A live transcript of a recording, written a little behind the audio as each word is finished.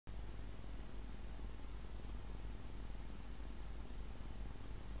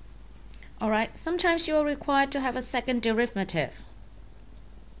Alright, sometimes you are required to have a second derivative.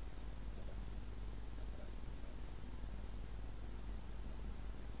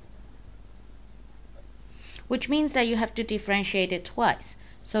 Which means that you have to differentiate it twice.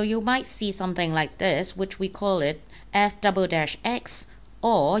 So you might see something like this, which we call it f double dash x,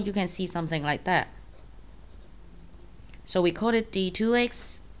 or you can see something like that. So we call it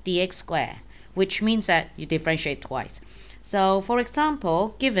d2x dx squared, which means that you differentiate twice. So for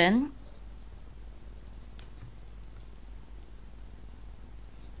example, given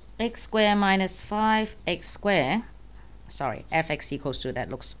x squared minus 5x squared, sorry, fx equals to, that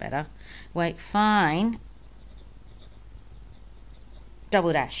looks better. Wait, find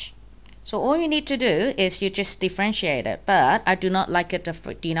double dash. So all you need to do is you just differentiate it, but I do not like it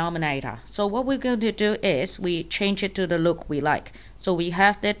the denominator. So what we're going to do is we change it to the look we like. So we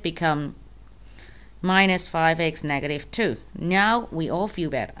have that become minus 5x negative 2. Now we all feel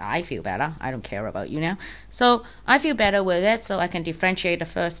better. I feel better. I don't care about you now. So I feel better with it, so I can differentiate the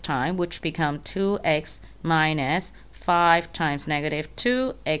first time, which become 2x minus 5 times negative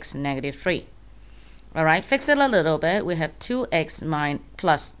 2x negative 3. Alright, fix it a little bit. We have 2x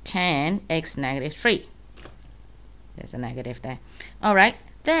plus 10x negative 3. There's a negative there. Alright,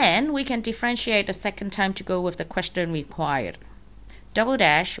 then we can differentiate the second time to go with the question required. Double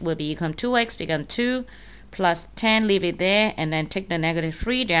dash will become 2x become 2 plus 10, leave it there, and then take the negative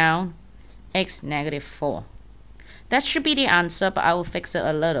 3 down, x negative 4. That should be the answer, but I will fix it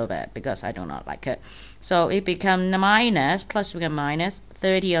a little bit because I do not like it. So it becomes minus, plus become minus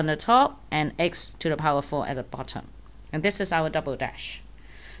 30 on the top, and x to the power 4 at the bottom. And this is our double dash.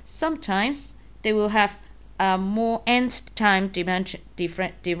 Sometimes they will have a more nth time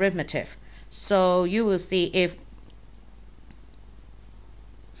derivative. So you will see if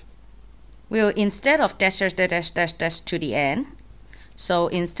we'll, instead of dash dash dash dash dash to the n, so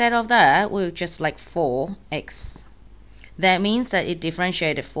instead of that, we'll just like 4x. That means that it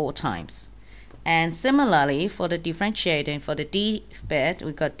differentiated 4 times. And similarly, for the differentiating for the d bit,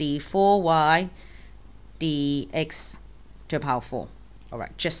 we got d4y dx to the power 4.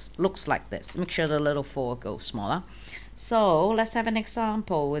 Alright, just looks like this. Make sure the little 4 goes smaller. So let's have an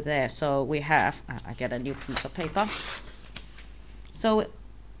example with there. So we have, I get a new piece of paper. So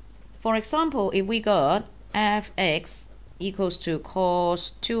for example, if we got fx equals to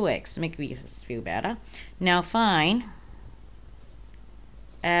cos 2x, make me feel better. Now find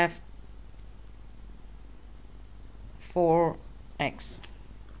f 4x.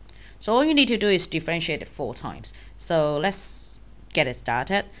 So all you need to do is differentiate it 4 times. So let's get it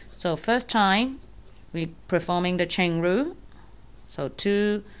started. So first time, we're performing the chain rule. So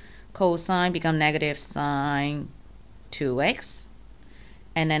 2 cosine become negative sine 2x.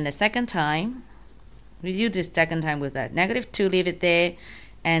 And then the second time, we do this second time with that negative 2, leave it there.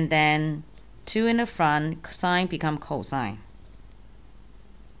 And then 2 in the front, sine become cosine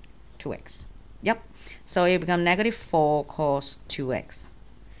 2x. Yep. So it becomes negative 4 cos 2x.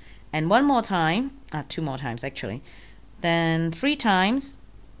 And one more time, 2 more times actually. Then 3 times,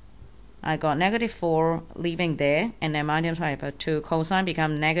 I got negative 4 leaving there, and then minus 2 cosine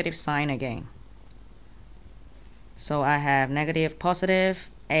become negative sine again. So I have negative positive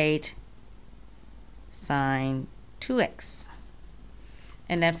 8 sine 2x.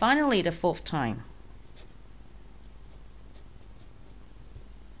 And then finally the 4th time.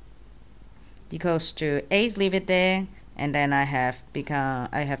 Equals to 8, leave it there, and then I have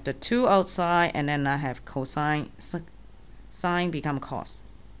the 2 outside, and then I have cosine, sine become cos.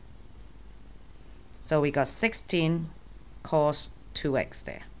 So we got 16 cos 2x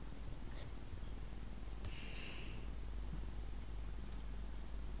there.